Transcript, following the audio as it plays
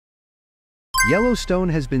Yellowstone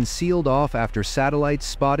has been sealed off after satellites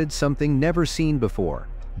spotted something never seen before.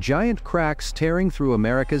 Giant cracks tearing through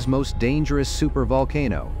America's most dangerous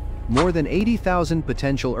supervolcano. More than 80,000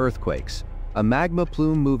 potential earthquakes. A magma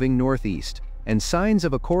plume moving northeast. And signs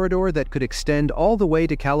of a corridor that could extend all the way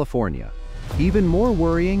to California. Even more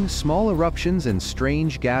worrying, small eruptions and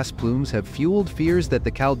strange gas plumes have fueled fears that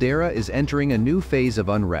the caldera is entering a new phase of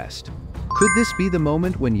unrest. Could this be the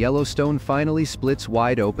moment when Yellowstone finally splits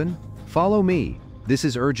wide open? Follow me. This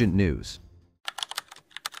is urgent news.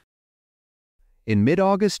 In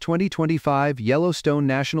mid-August 2025, Yellowstone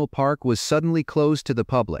National Park was suddenly closed to the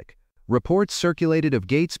public. Reports circulated of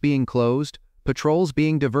gates being closed, patrols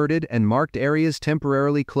being diverted, and marked areas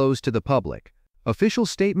temporarily closed to the public. Official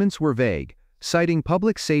statements were vague, citing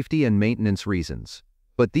public safety and maintenance reasons.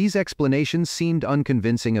 But these explanations seemed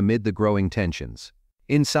unconvincing amid the growing tensions.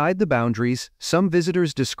 Inside the boundaries, some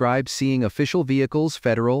visitors described seeing official vehicles,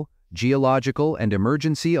 federal, geological, and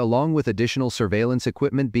emergency, along with additional surveillance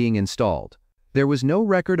equipment being installed. There was no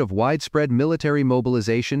record of widespread military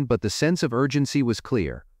mobilization, but the sense of urgency was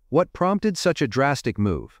clear. What prompted such a drastic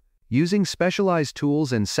move? Using specialized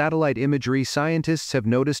tools and satellite imagery, scientists have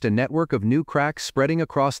noticed a network of new cracks spreading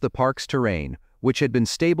across the park's terrain, which had been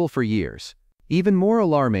stable for years. Even more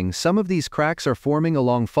alarming, some of these cracks are forming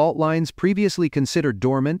along fault lines previously considered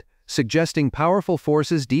dormant, suggesting powerful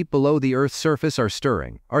forces deep below the Earth's surface are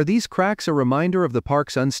stirring. Are these cracks a reminder of the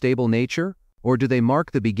park's unstable nature? Or do they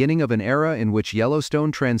mark the beginning of an era in which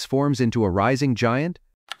Yellowstone transforms into a rising giant?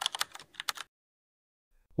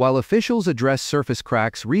 While officials address surface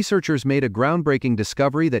cracks, researchers made a groundbreaking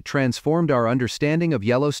discovery that transformed our understanding of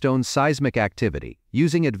Yellowstone's seismic activity.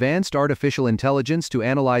 Using advanced artificial intelligence to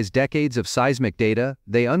analyze decades of seismic data,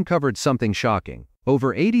 they uncovered something shocking.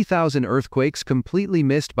 Over 80,000 earthquakes completely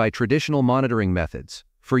missed by traditional monitoring methods.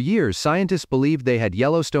 For years, scientists believed they had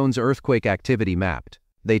Yellowstone's earthquake activity mapped.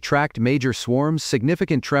 They tracked major swarms,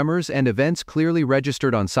 significant tremors, and events clearly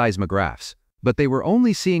registered on seismographs. But they were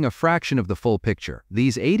only seeing a fraction of the full picture.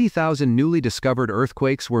 These 80,000 newly discovered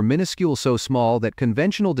earthquakes were minuscule, so small that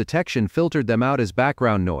conventional detection filtered them out as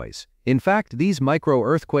background noise. In fact, these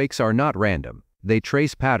micro-earthquakes are not random. They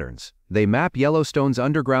trace patterns. They map Yellowstone's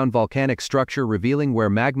underground volcanic structure, revealing where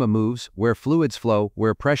magma moves, where fluids flow,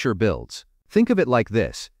 where pressure builds. Think of it like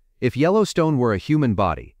this. If Yellowstone were a human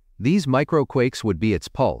body, these microquakes would be its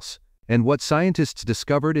pulse. And what scientists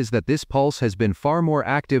discovered is that this pulse has been far more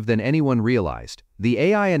active than anyone realized. The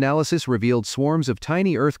AI analysis revealed swarms of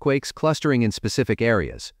tiny earthquakes clustering in specific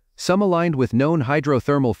areas. Some aligned with known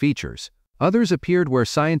hydrothermal features. Others appeared where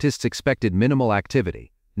scientists expected minimal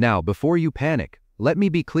activity. Now, before you panic, let me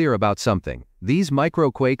be clear about something. These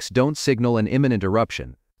microquakes don't signal an imminent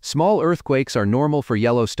eruption. Small earthquakes are normal for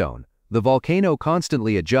Yellowstone. The volcano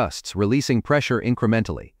constantly adjusts, releasing pressure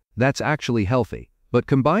incrementally. That's actually healthy. But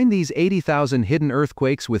combine these 80,000 hidden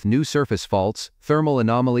earthquakes with new surface faults, thermal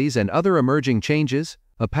anomalies, and other emerging changes,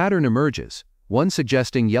 a pattern emerges, one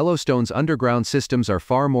suggesting Yellowstone's underground systems are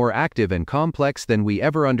far more active and complex than we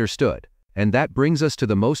ever understood. And that brings us to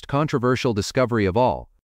the most controversial discovery of all.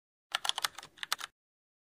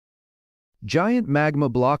 Giant magma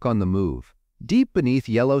block on the move. Deep beneath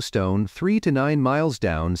Yellowstone, 3 to 9 miles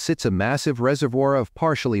down, sits a massive reservoir of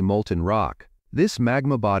partially molten rock. This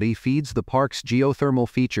magma body feeds the park's geothermal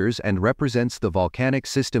features and represents the volcanic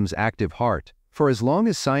system's active heart. For as long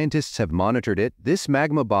as scientists have monitored it, this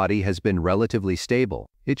magma body has been relatively stable.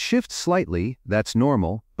 It shifts slightly, that's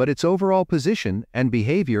normal, but its overall position and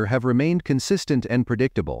behavior have remained consistent and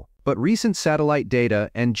predictable. But recent satellite data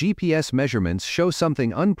and GPS measurements show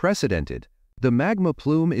something unprecedented. The magma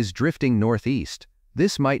plume is drifting northeast.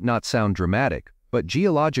 This might not sound dramatic, but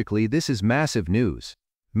geologically this is massive news.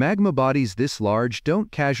 Magma bodies this large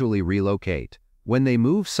don't casually relocate. When they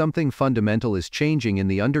move, something fundamental is changing in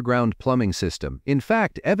the underground plumbing system. In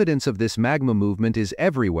fact, evidence of this magma movement is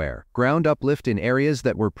everywhere. Ground uplift in areas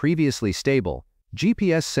that were previously stable.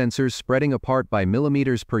 GPS sensors spreading apart by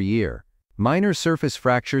millimeters per year. Minor surface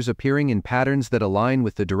fractures appearing in patterns that align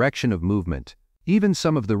with the direction of movement. Even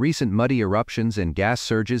some of the recent muddy eruptions and gas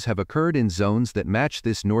surges have occurred in zones that match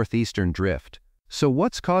this northeastern drift. So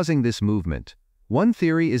what's causing this movement? One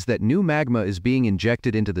theory is that new magma is being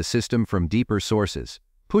injected into the system from deeper sources,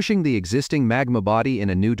 pushing the existing magma body in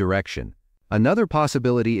a new direction. Another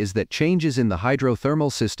possibility is that changes in the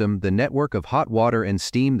hydrothermal system, the network of hot water and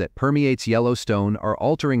steam that permeates Yellowstone, are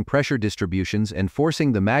altering pressure distributions and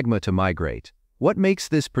forcing the magma to migrate. What makes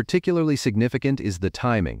this particularly significant is the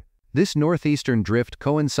timing. This northeastern drift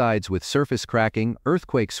coincides with surface cracking,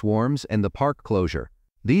 earthquake swarms, and the park closure.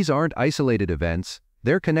 These aren't isolated events.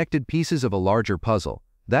 They're connected pieces of a larger puzzle.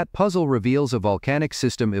 That puzzle reveals a volcanic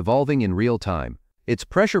system evolving in real time. Its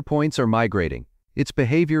pressure points are migrating. Its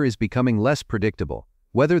behavior is becoming less predictable.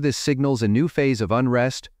 Whether this signals a new phase of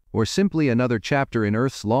unrest, or simply another chapter in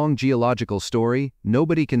Earth's long geological story,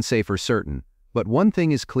 nobody can say for certain. But one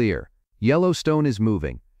thing is clear: Yellowstone is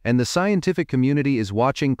moving, and the scientific community is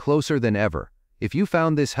watching closer than ever. If you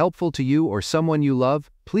found this helpful to you or someone you love,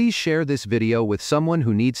 please share this video with someone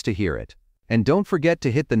who needs to hear it. And don't forget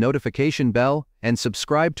to hit the notification bell and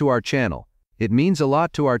subscribe to our channel. It means a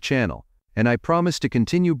lot to our channel, and I promise to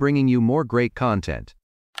continue bringing you more great content.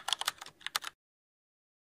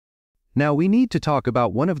 Now we need to talk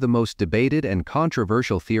about one of the most debated and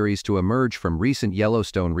controversial theories to emerge from recent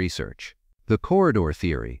Yellowstone research: the corridor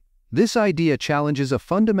theory. This idea challenges a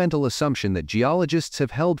fundamental assumption that geologists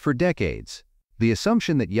have held for decades: the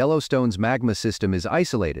assumption that Yellowstone's magma system is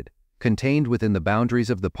isolated, contained within the boundaries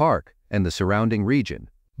of the park and the surrounding region.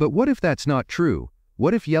 But what if that's not true?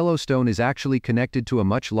 What if Yellowstone is actually connected to a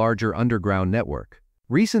much larger underground network?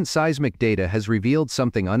 Recent seismic data has revealed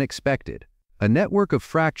something unexpected: a network of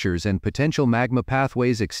fractures and potential magma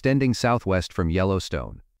pathways extending southwest from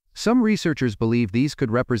Yellowstone. Some researchers believe these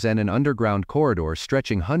could represent an underground corridor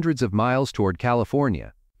stretching hundreds of miles toward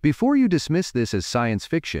California. Before you dismiss this as science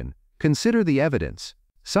fiction, consider the evidence.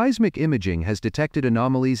 Seismic imaging has detected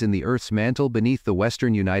anomalies in the Earth's mantle beneath the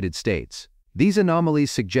western United States. These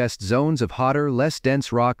anomalies suggest zones of hotter, less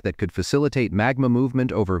dense rock that could facilitate magma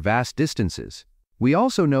movement over vast distances. We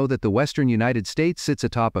also know that the western United States sits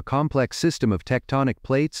atop a complex system of tectonic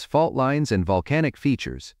plates, fault lines, and volcanic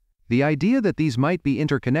features. The idea that these might be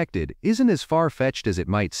interconnected isn't as far-fetched as it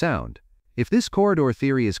might sound. If this corridor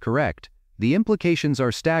theory is correct, the implications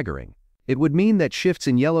are staggering. It would mean that shifts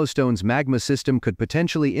in Yellowstone's magma system could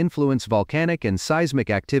potentially influence volcanic and seismic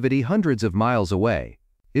activity hundreds of miles away.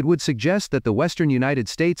 It would suggest that the western United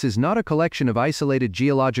States is not a collection of isolated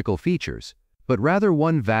geological features, but rather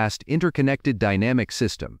one vast, interconnected dynamic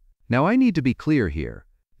system. Now I need to be clear here.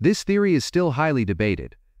 This theory is still highly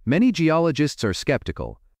debated. Many geologists are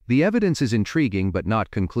skeptical. The evidence is intriguing but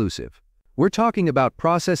not conclusive. We're talking about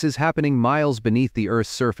processes happening miles beneath the Earth's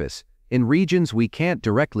surface, in regions we can't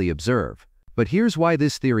directly observe. But here's why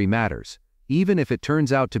this theory matters. Even if it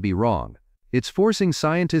turns out to be wrong, it's forcing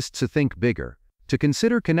scientists to think bigger, to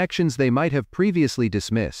consider connections they might have previously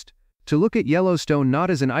dismissed, to look at Yellowstone not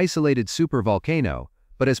as an isolated supervolcano,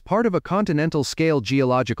 but as part of a continental-scale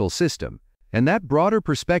geological system, and that broader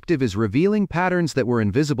perspective is revealing patterns that were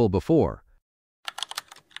invisible before.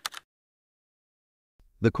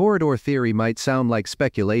 The corridor theory might sound like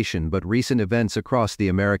speculation, but recent events across the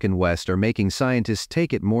American West are making scientists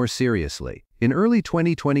take it more seriously. In early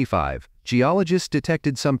 2025, geologists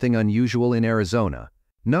detected something unusual in Arizona.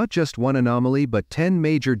 Not just one anomaly, but 10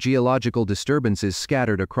 major geological disturbances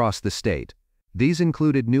scattered across the state. These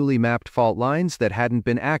included newly mapped fault lines that hadn't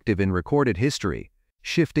been active in recorded history,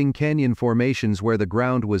 shifting canyon formations where the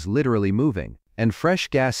ground was literally moving, and fresh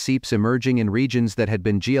gas seeps emerging in regions that had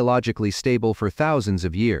been geologically stable for thousands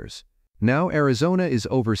of years. Now Arizona is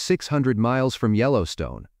over 600 miles from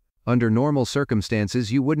Yellowstone. Under normal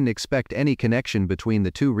circumstances you wouldn't expect any connection between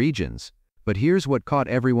the two regions. But here's what caught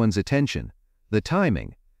everyone's attention: the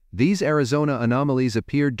timing. These Arizona anomalies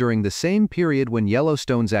appeared during the same period when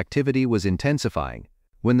Yellowstone's activity was intensifying,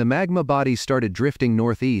 when the magma bodies started drifting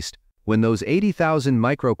northeast, when those 80,000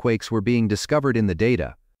 microquakes were being discovered in the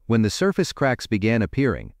data, when the surface cracks began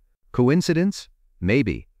appearing. Coincidence?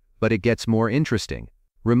 Maybe. But it gets more interesting.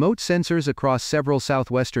 Remote sensors across several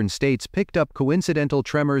southwestern states picked up coincidental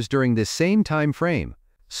tremors during this same time frame.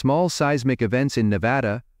 Small seismic events in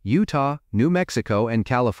Nevada, Utah, New Mexico, and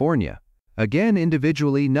California. Again,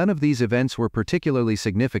 individually, none of these events were particularly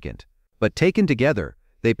significant. But taken together,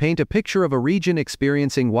 they paint a picture of a region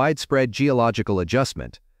experiencing widespread geological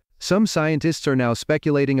adjustment. Some scientists are now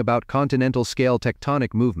speculating about continental-scale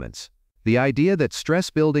tectonic movements. The idea that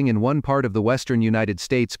stress building in one part of the western United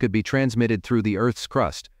States could be transmitted through the Earth's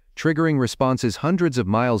crust, triggering responses hundreds of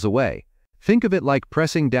miles away. Think of it like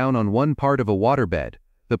pressing down on one part of a waterbed.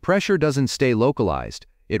 The pressure doesn't stay localized,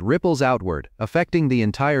 it ripples outward, affecting the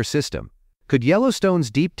entire system. Could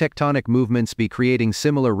Yellowstone's deep tectonic movements be creating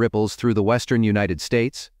similar ripples through the western United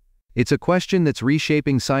States? It's a question that's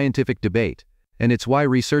reshaping scientific debate, and it's why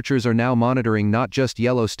researchers are now monitoring not just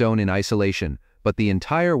Yellowstone in isolation, but the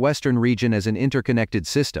entire western region as an interconnected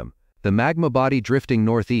system. The magma body drifting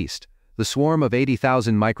northeast, the swarm of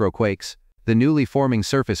 80,000 microquakes, the newly forming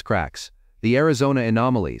surface cracks, the Arizona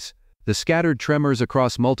anomalies, the scattered tremors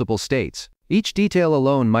across multiple states. Each detail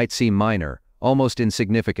alone might seem minor, almost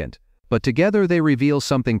insignificant, but together they reveal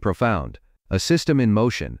something profound: a system in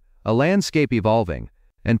motion, a landscape evolving,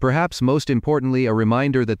 And perhaps most importantly, a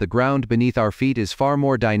reminder that the ground beneath our feet is far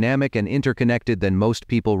more dynamic and interconnected than most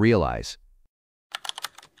people realize.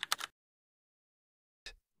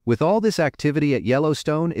 With all this activity at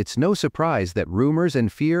Yellowstone, it's no surprise that rumors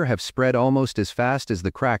and fear have spread almost as fast as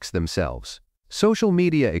the cracks themselves. Social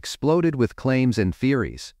media exploded with claims and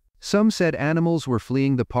theories. Some said animals were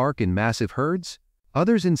fleeing the park in massive herds.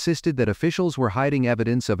 Others insisted that officials were hiding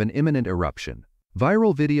evidence of an imminent eruption.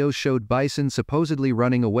 Viral videos showed bison supposedly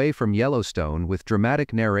running away from Yellowstone with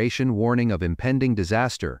dramatic narration warning of impending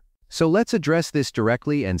disaster. So let's address this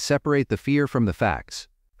directly and separate the fear from the facts.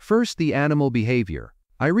 First, the animal behavior.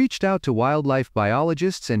 I reached out to wildlife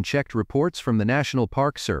biologists and checked reports from the National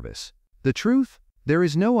Park Service. The truth? There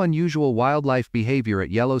is no unusual wildlife behavior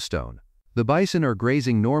at Yellowstone. The bison are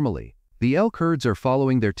grazing normally. The elk herds are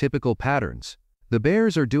following their typical patterns. The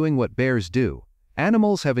bears are doing what bears do.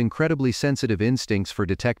 Animals have incredibly sensitive instincts for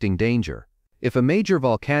detecting danger. If a major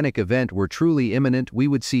volcanic event were truly imminent, we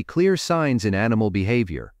would see clear signs in animal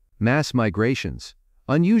behavior. Mass migrations,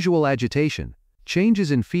 unusual agitation,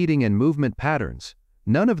 changes in feeding and movement patterns.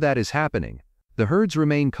 None of that is happening. The herds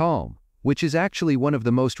remain calm, which is actually one of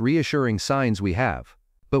the most reassuring signs we have.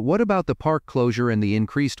 But what about the park closure and the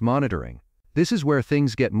increased monitoring? This is where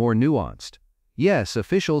things get more nuanced. Yes,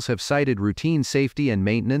 officials have cited routine safety and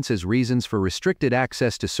maintenance as reasons for restricted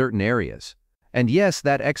access to certain areas. And yes,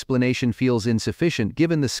 that explanation feels insufficient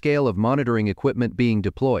given the scale of monitoring equipment being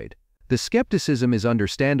deployed. The skepticism is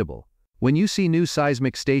understandable. When you see new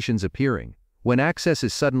seismic stations appearing, when access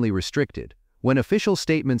is suddenly restricted, when official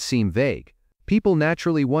statements seem vague, people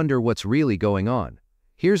naturally wonder what's really going on.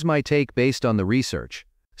 Here's my take based on the research.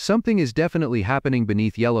 Something is definitely happening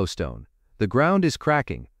beneath Yellowstone. The ground is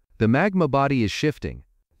cracking. The magma body is shifting.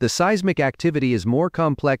 The seismic activity is more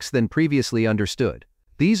complex than previously understood.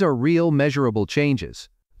 These are real, measurable changes.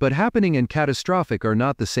 But happening and catastrophic are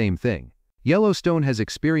not the same thing. Yellowstone has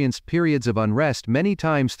experienced periods of unrest many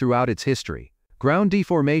times throughout its history. Ground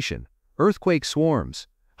deformation, earthquake swarms,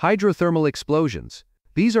 hydrothermal explosions.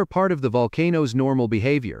 These are part of the volcano's normal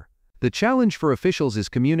behavior. The challenge for officials is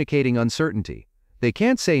communicating uncertainty. They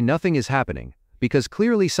can't say nothing is happening, because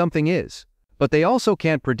clearly something is. But they also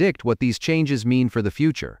can't predict what these changes mean for the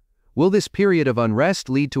future. Will this period of unrest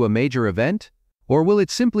lead to a major event? Or will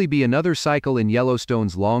it simply be another cycle in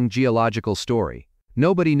Yellowstone's long geological story?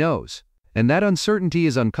 Nobody knows. And that uncertainty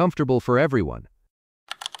is uncomfortable for everyone.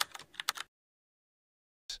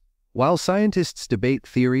 While scientists debate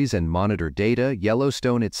theories and monitor data,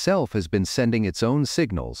 Yellowstone itself has been sending its own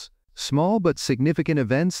signals, small but significant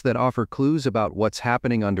events that offer clues about what's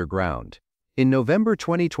happening underground. In November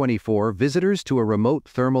 2024, visitors to a remote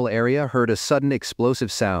thermal area heard a sudden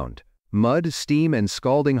explosive sound. Mud, steam, and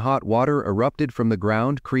scalding hot water erupted from the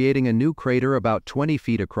ground, creating a new crater about 20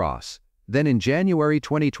 feet across. Then in January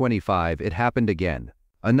 2025, it happened again.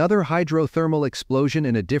 Another hydrothermal explosion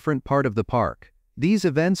in a different part of the park. These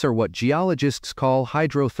events are what geologists call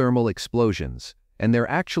hydrothermal explosions, and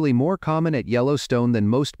they're actually more common at Yellowstone than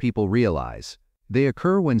most people realize. They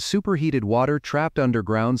occur when superheated water trapped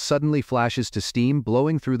underground suddenly flashes to steam,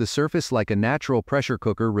 blowing through the surface like a natural pressure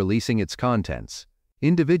cooker releasing its contents.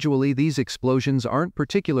 Individually, these explosions aren't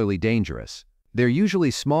particularly dangerous. They're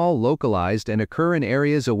usually small, localized, and occur in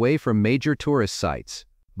areas away from major tourist sites.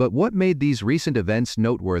 But what made these recent events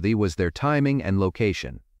noteworthy was their timing and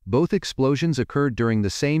location. Both explosions occurred during the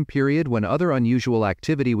same period when other unusual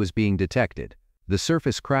activity was being detected: the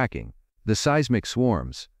surface cracking, the seismic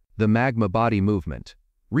swarms, the magma body movement.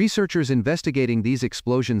 Researchers investigating these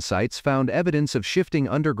explosion sites found evidence of shifting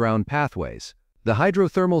underground pathways. The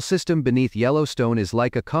hydrothermal system beneath Yellowstone is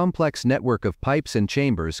like a complex network of pipes and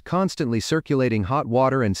chambers constantly circulating hot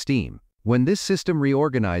water and steam. When this system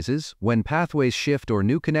reorganizes, when pathways shift or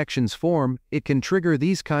new connections form, it can trigger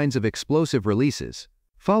these kinds of explosive releases.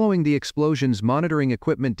 Following the explosions, monitoring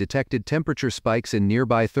equipment detected temperature spikes in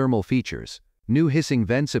nearby thermal features. New hissing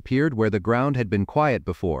vents appeared where the ground had been quiet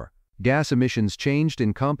before. Gas emissions changed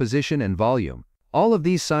in composition and volume. All of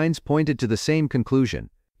these signs pointed to the same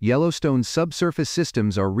conclusion: Yellowstone's subsurface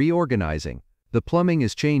systems are reorganizing. The plumbing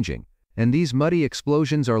is changing. And these muddy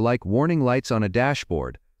explosions are like warning lights on a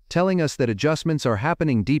dashboard, telling us that adjustments are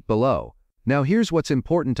happening deep below. Now here's what's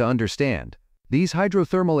important to understand. These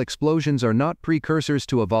hydrothermal explosions are not precursors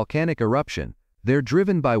to a volcanic eruption. They're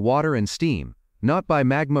driven by water and steam, not by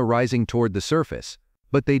magma rising toward the surface.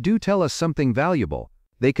 But they do tell us something valuable.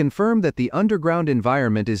 They confirm that the underground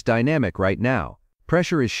environment is dynamic right now.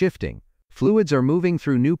 Pressure is shifting. Fluids are moving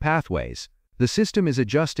through new pathways. The system is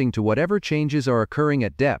adjusting to whatever changes are occurring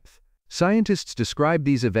at depth. Scientists describe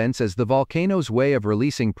these events as the volcano's way of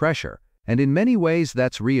releasing pressure, and in many ways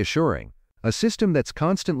that's reassuring. A system that's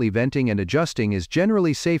constantly venting and adjusting is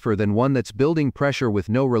generally safer than one that's building pressure with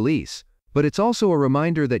no release, but it's also a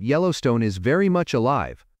reminder that Yellowstone is very much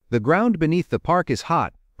alive. The ground beneath the park is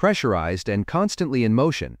hot, pressurized, and constantly in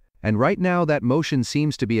motion, and right now that motion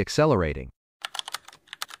seems to be accelerating.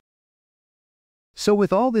 So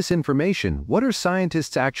with all this information, what are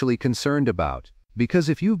scientists actually concerned about? Because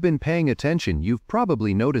if you've been paying attention, you've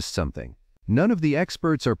probably noticed something. None of the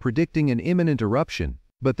experts are predicting an imminent eruption,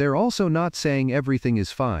 but they're also not saying everything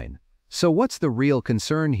is fine. So what's the real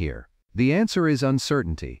concern here? The answer is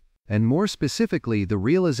uncertainty, and more specifically the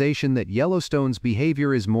realization that Yellowstone's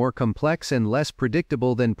behavior is more complex and less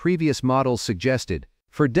predictable than previous models suggested.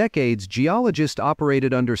 For decades, geologists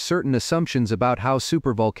operated under certain assumptions about how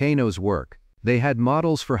supervolcanoes work. They had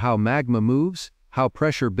models for how magma moves, how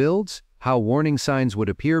pressure builds, how warning signs would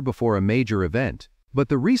appear before a major event. But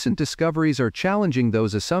the recent discoveries are challenging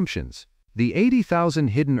those assumptions. The 80,000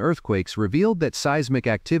 hidden earthquakes revealed that seismic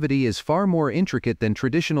activity is far more intricate than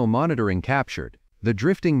traditional monitoring captured. The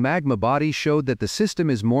drifting magma body showed that the system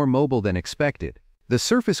is more mobile than expected. The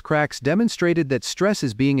surface cracks demonstrated that stress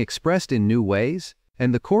is being expressed in new ways,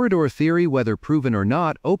 and the corridor theory, whether proven or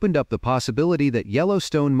not, opened up the possibility that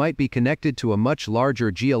Yellowstone might be connected to a much larger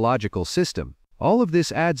geological system. All of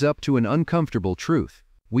this adds up to an uncomfortable truth.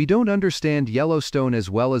 We don't understand Yellowstone as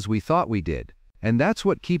well as we thought we did. And that's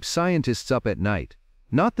what keeps scientists up at night.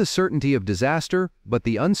 Not the certainty of disaster, but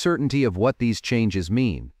the uncertainty of what these changes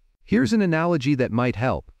mean. Here's an analogy that might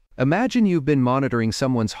help. Imagine you've been monitoring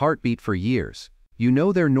someone's heartbeat for years. You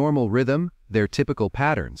know their normal rhythm, their typical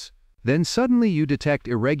patterns. Then suddenly you detect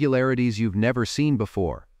irregularities you've never seen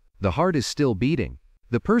before. The heart is still beating.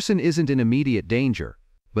 The person isn't in immediate danger.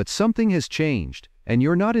 But something has changed, and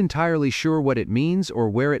you're not entirely sure what it means or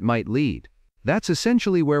where it might lead. That's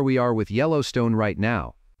essentially where we are with Yellowstone right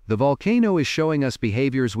now. The volcano is showing us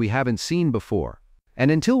behaviors we haven't seen before.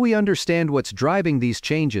 And until we understand what's driving these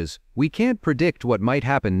changes, we can't predict what might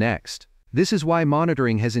happen next. This is why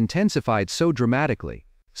monitoring has intensified so dramatically.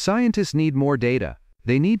 Scientists need more data.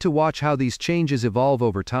 They need to watch how these changes evolve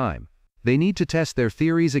over time. They need to test their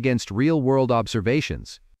theories against real-world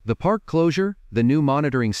observations. The park closure, the new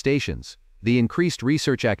monitoring stations, the increased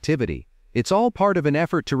research activity, it's all part of an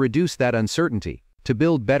effort to reduce that uncertainty, to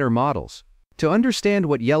build better models, to understand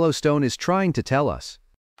what Yellowstone is trying to tell us.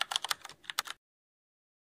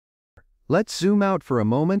 Let's zoom out for a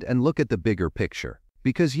moment and look at the bigger picture.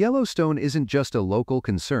 Because Yellowstone isn't just a local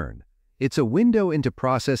concern. It's a window into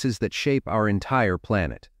processes that shape our entire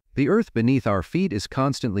planet. The Earth beneath our feet is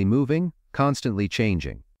constantly moving, constantly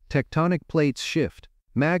changing. Tectonic plates shift,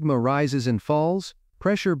 magma rises and falls,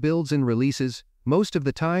 pressure builds and releases. Most of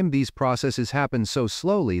the time these processes happen so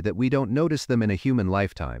slowly that we don't notice them in a human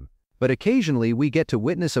lifetime. But occasionally we get to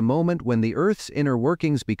witness a moment when the Earth's inner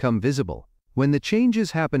workings become visible. When the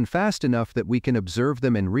changes happen fast enough that we can observe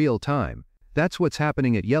them in real time. That's what's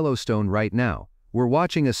happening at Yellowstone right now. We're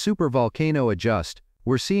watching a supervolcano adjust,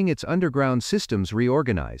 we're seeing its underground systems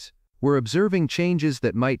reorganize. We're observing changes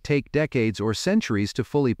that might take decades or centuries to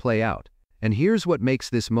fully play out. And here's what makes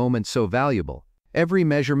this moment so valuable. Every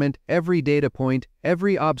measurement, every data point,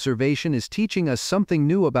 every observation is teaching us something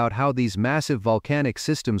new about how these massive volcanic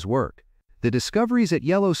systems work. The discoveries at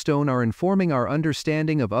Yellowstone are informing our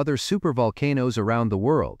understanding of other supervolcanoes around the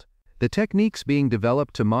world. The techniques being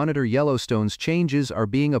developed to monitor Yellowstone's changes are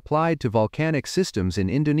being applied to volcanic systems in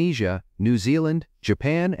Indonesia, New Zealand,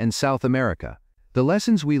 Japan, and South America. The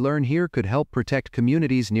lessons we learn here could help protect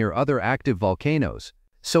communities near other active volcanoes.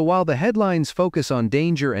 So while the headlines focus on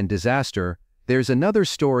danger and disaster, there's another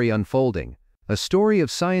story unfolding, a story of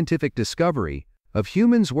scientific discovery, of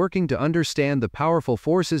humans working to understand the powerful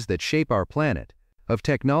forces that shape our planet, of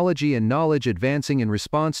technology and knowledge advancing in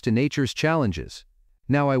response to nature's challenges.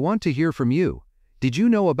 Now I want to hear from you. Did you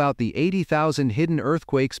know about the 80,000 hidden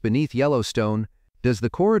earthquakes beneath Yellowstone? Does the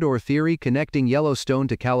corridor theory connecting Yellowstone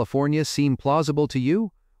to California seem plausible to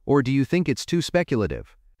you? Or do you think it's too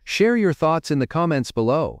speculative? Share your thoughts in the comments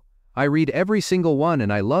below. I read every single one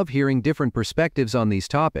and I love hearing different perspectives on these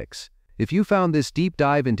topics. If you found this deep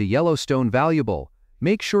dive into Yellowstone valuable,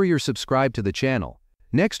 make sure you're subscribed to the channel.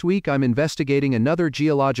 Next week I'm investigating another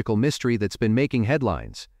geological mystery that's been making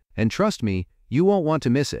headlines. And trust me, you won't want to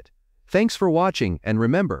miss it. Thanks for watching, and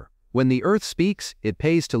remember, when the Earth speaks, it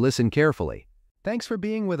pays to listen carefully. Thanks for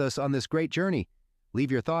being with us on this great journey.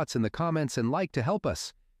 Leave your thoughts in the comments and like to help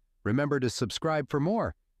us. Remember to subscribe for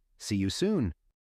more. See you soon.